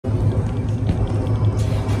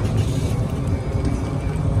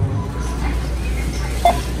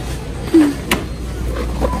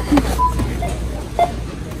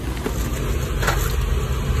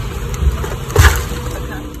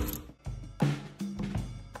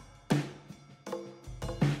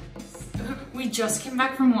just came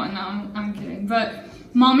back from one. No, I'm kidding. But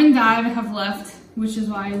mom and dad have left, which is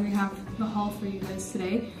why we have the haul for you guys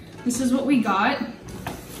today. This is what we got.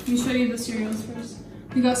 Let me show you the cereals first.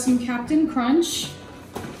 We got some Captain Crunch,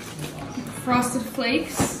 Frosted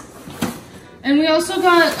Flakes, and we also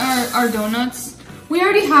got our donuts. We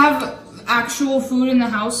already have actual food in the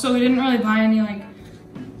house, so we didn't really buy any like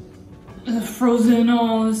frozen.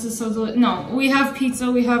 Oh, this is so delicious. No, we have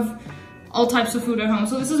pizza. We have all types of food at home.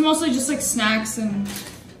 So this is mostly just like snacks and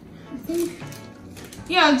I think,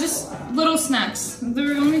 yeah, just little snacks.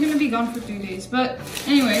 They're only gonna be gone for 3 days. But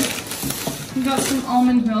anyway, we got some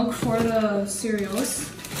almond milk for the cereals.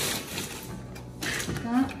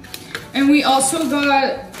 That. And we also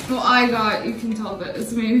got, well, I got, you can tell that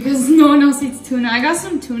it's me because no one else eats tuna. I got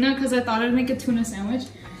some tuna because I thought I'd make a tuna sandwich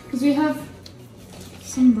because we have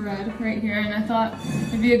some bread right here and I thought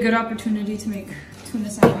it'd be a good opportunity to make tuna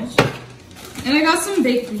sandwich. And I got some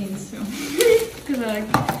baked beans too because I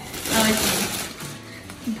like beans.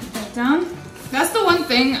 Put that down. That's the one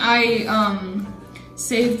thing I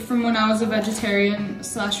saved from when I was a vegetarian /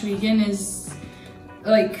 vegan is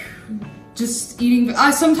like just eating.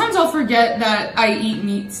 Sometimes I'll forget that I eat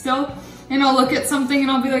meat still and I'll look at something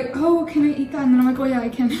and I'll be like, oh, can I eat that? And then I'm like, oh yeah, I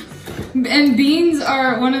can. And beans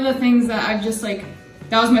are one of the things that I've just like,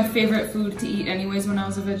 that was my favorite food to eat anyways when I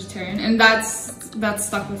was a vegetarian, and that's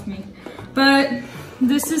stuck with me. But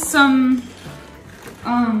this is some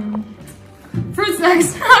fruit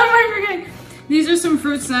snacks. How am I forgetting? These are some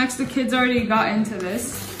fruit snacks. The kids already got into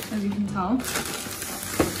this, as you can tell.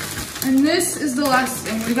 And this is the last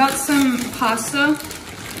thing. We got some pasta.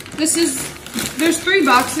 There's 3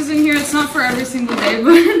 boxes in here. It's not for every single day,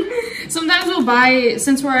 but sometimes we'll buy,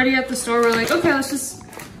 since we're already at the store, we're like, okay, let's just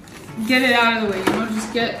get it out of the way, you know,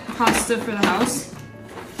 just get pasta for the house.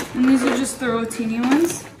 And these are just the rotini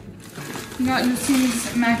ones. We got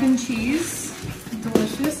Lucy's mac and cheese,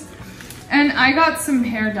 delicious. And I got some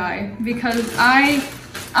hair dye because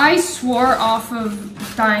I swore off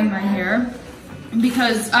of dyeing my hair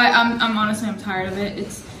because I'm honestly, I'm tired of it.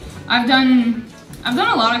 I've done a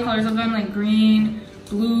lot of colors. I've done like green,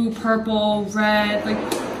 blue, purple, red. Like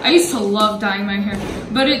I used to love dyeing my hair,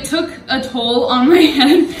 but it took a toll on my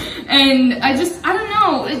head, and I don't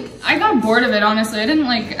know. I got bored of it, honestly. I didn't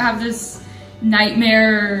like have this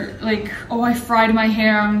nightmare like, oh, I fried my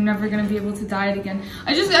hair, I'm never gonna be able to dye it again.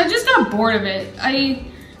 I just got bored of it. I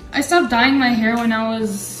stopped dyeing my hair when I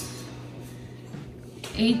was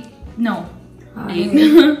 8.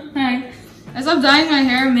 I stopped dyeing my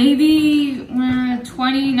hair maybe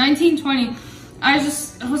 19, 20. I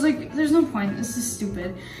was like, there's no point, this is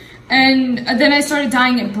stupid. And then I started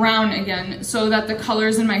dyeing it brown again so that the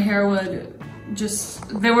colors in my hair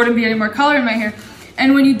there wouldn't be any more color in my hair.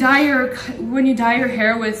 And when you dye your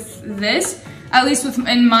hair with this, at least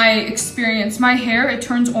in my experience, my hair, it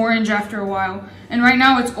turns orange after a while. And right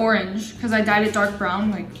now it's orange because I dyed it dark brown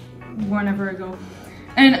like whenever ago.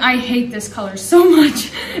 And I hate this color so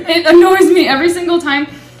much. It annoys me every single time.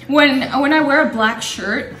 When I wear a black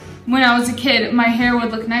shirt, when I was a kid, my hair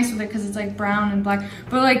would look nice with it because it's like brown and black.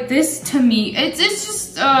 But like this, to me, it's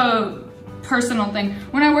just a personal thing.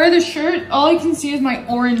 When I wear this shirt, all I can see is my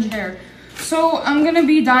orange hair. So I'm gonna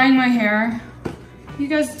be dyeing my hair. You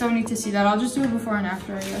guys don't need to see that. I'll just do it before and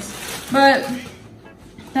after, I guess. But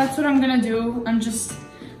that's what I'm gonna do. I'm just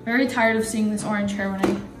very tired of seeing this orange hair when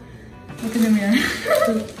I look in the mirror.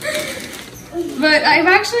 But I've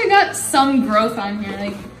actually got some growth on here.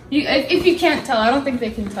 Like, if you can't tell, I don't think they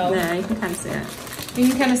can tell. Yeah, you can kind of see it. You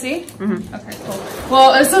can kind of see? Mm-hmm. Okay, cool.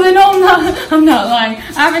 Well, so they know I'm not lying.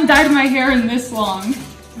 I haven't dyed my hair in this long.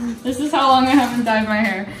 This is how long I haven't dyed my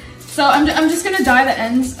hair. So I'm just gonna dye the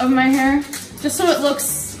ends of my hair just so it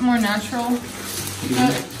looks more natural.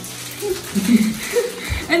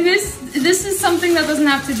 And this is something that doesn't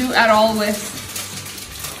have to do at all with.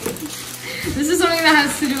 This is something that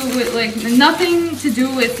has to do with like nothing to do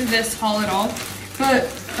with this haul at all. But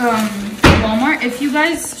Walmart, if you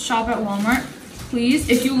guys shop at Walmart, please,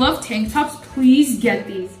 if you love tank tops, please get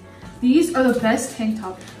these. These are the best tank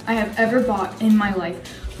top I have ever bought in my life.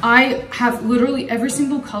 I have literally every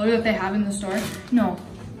single color that they have in the store. No,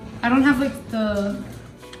 I don't have like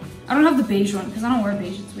I don't have the beige one because I don't wear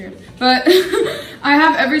beige, it's weird. But I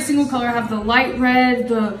have every single color. I have the light red,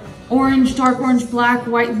 the orange, dark orange, black,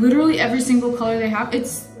 white, literally every single color they have.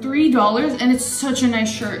 It's $3 and it's such a nice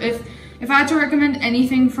shirt. If I had to recommend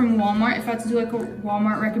anything from Walmart, if I had to do like a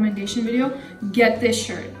Walmart recommendation video, get this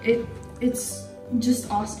shirt. It's just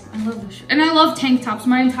awesome. I love this shirt. And I love tank tops.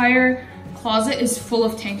 My entire closet is full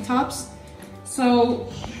of tank tops. So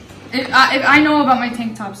if I know about my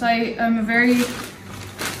tank tops. I am a very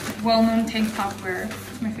well-known tank top wearer.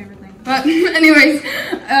 It's my favorite thing. But anyways,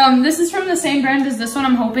 this is from the same brand as this one.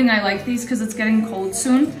 I'm hoping I like these because it's getting cold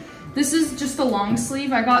soon. This is just a long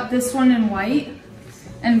sleeve. I got this one in white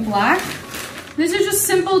and black. These are just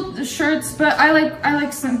simple shirts, but I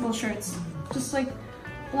like simple shirts. Just like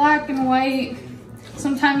black and white,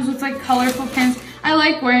 sometimes with like colorful pants. I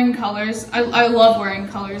like wearing colors. I love wearing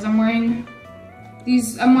colors. I'm wearing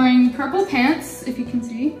purple pants, if you can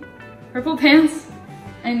see. Purple pants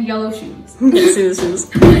and yellow shoes. You can see the shoes.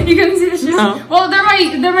 You couldn't see the shoes? No. Well, they're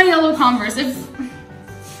my yellow Converse.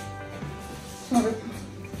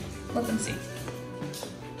 Let them see.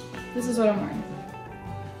 This is what I'm wearing.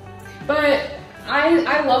 But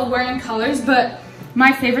I love wearing colors, but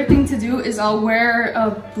my favorite thing to do is I'll wear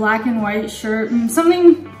a black and white shirt,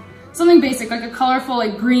 something basic, like a colorful,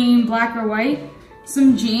 like green, black or white,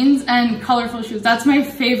 some jeans and colorful shoes. That's my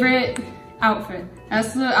favorite outfit.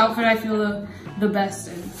 That's the outfit I feel the best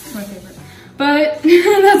in. It's my favorite. But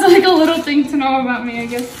that's like a little thing to know about me, I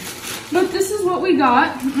guess. But this is what we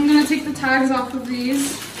got. I'm gonna take the tags off of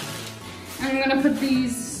these. And I'm gonna put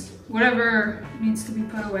these, whatever needs to be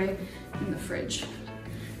put away, in the fridge.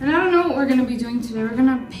 And I don't know what we're gonna be doing today. We're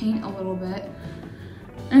gonna paint a little bit.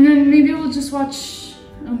 And then maybe we'll just watch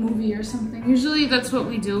a movie or something. Usually that's what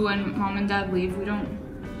we do when mom and dad leave. We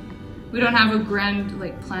don't have a grand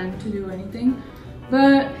like plan to do anything.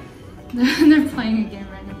 But they're playing a game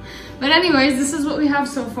right now. But anyways, this is what we have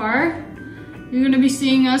so far. You're gonna be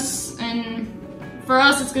seeing us, and for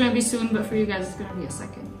us it's gonna be soon, but for you guys it's gonna be a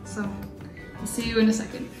second. So I'll see you in a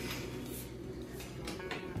second.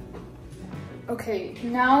 Okay,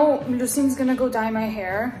 now Lucine's gonna go dye my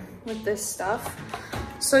hair with this stuff.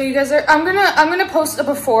 So you guys are, I'm gonna post a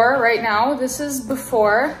before right now. This is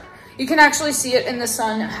before. You can actually see it in the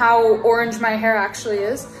sun how orange my hair actually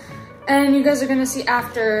is. And you guys are gonna see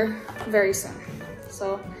after very soon.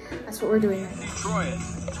 So that's what we're doing right now. Destroy it.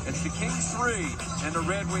 It's the Kings 3 and the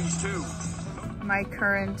Red Wings 2. My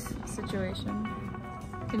current situation.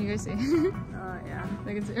 Can you guys see? Yeah,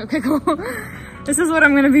 they can see. Okay, cool. This is what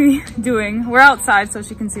I'm gonna be doing. We're outside so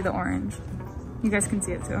she can see the orange. You guys can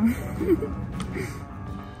see it too.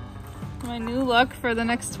 My new look for the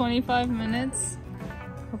next 25 minutes.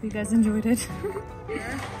 Hope you guys enjoyed it.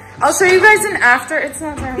 I'll show you guys an after. It's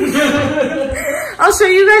not dark. I'll show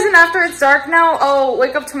you guys an after it's dark now. I'll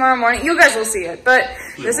wake up tomorrow morning. You guys will see it. But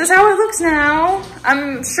this is how it looks now.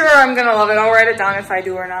 I'm sure I'm gonna love it. I'll write it down if I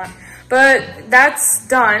do or not. But that's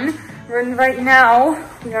done. Right now,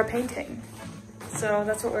 we are painting. So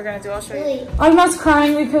that's what we're gonna do. I'll show you. Alma's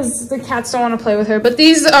crying because the cats don't want to play with her. But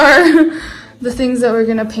these are the things that we're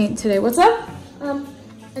gonna paint today. What's up?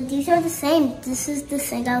 These are the same. This is the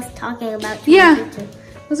thing I was talking about. Yeah,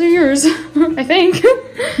 those are yours, I think.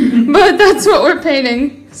 But that's what we're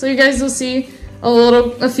painting. So you guys will see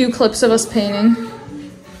a few clips of us painting.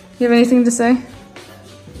 You have anything to say?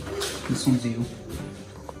 This one's you.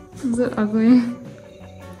 Is it ugly?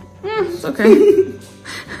 It's okay.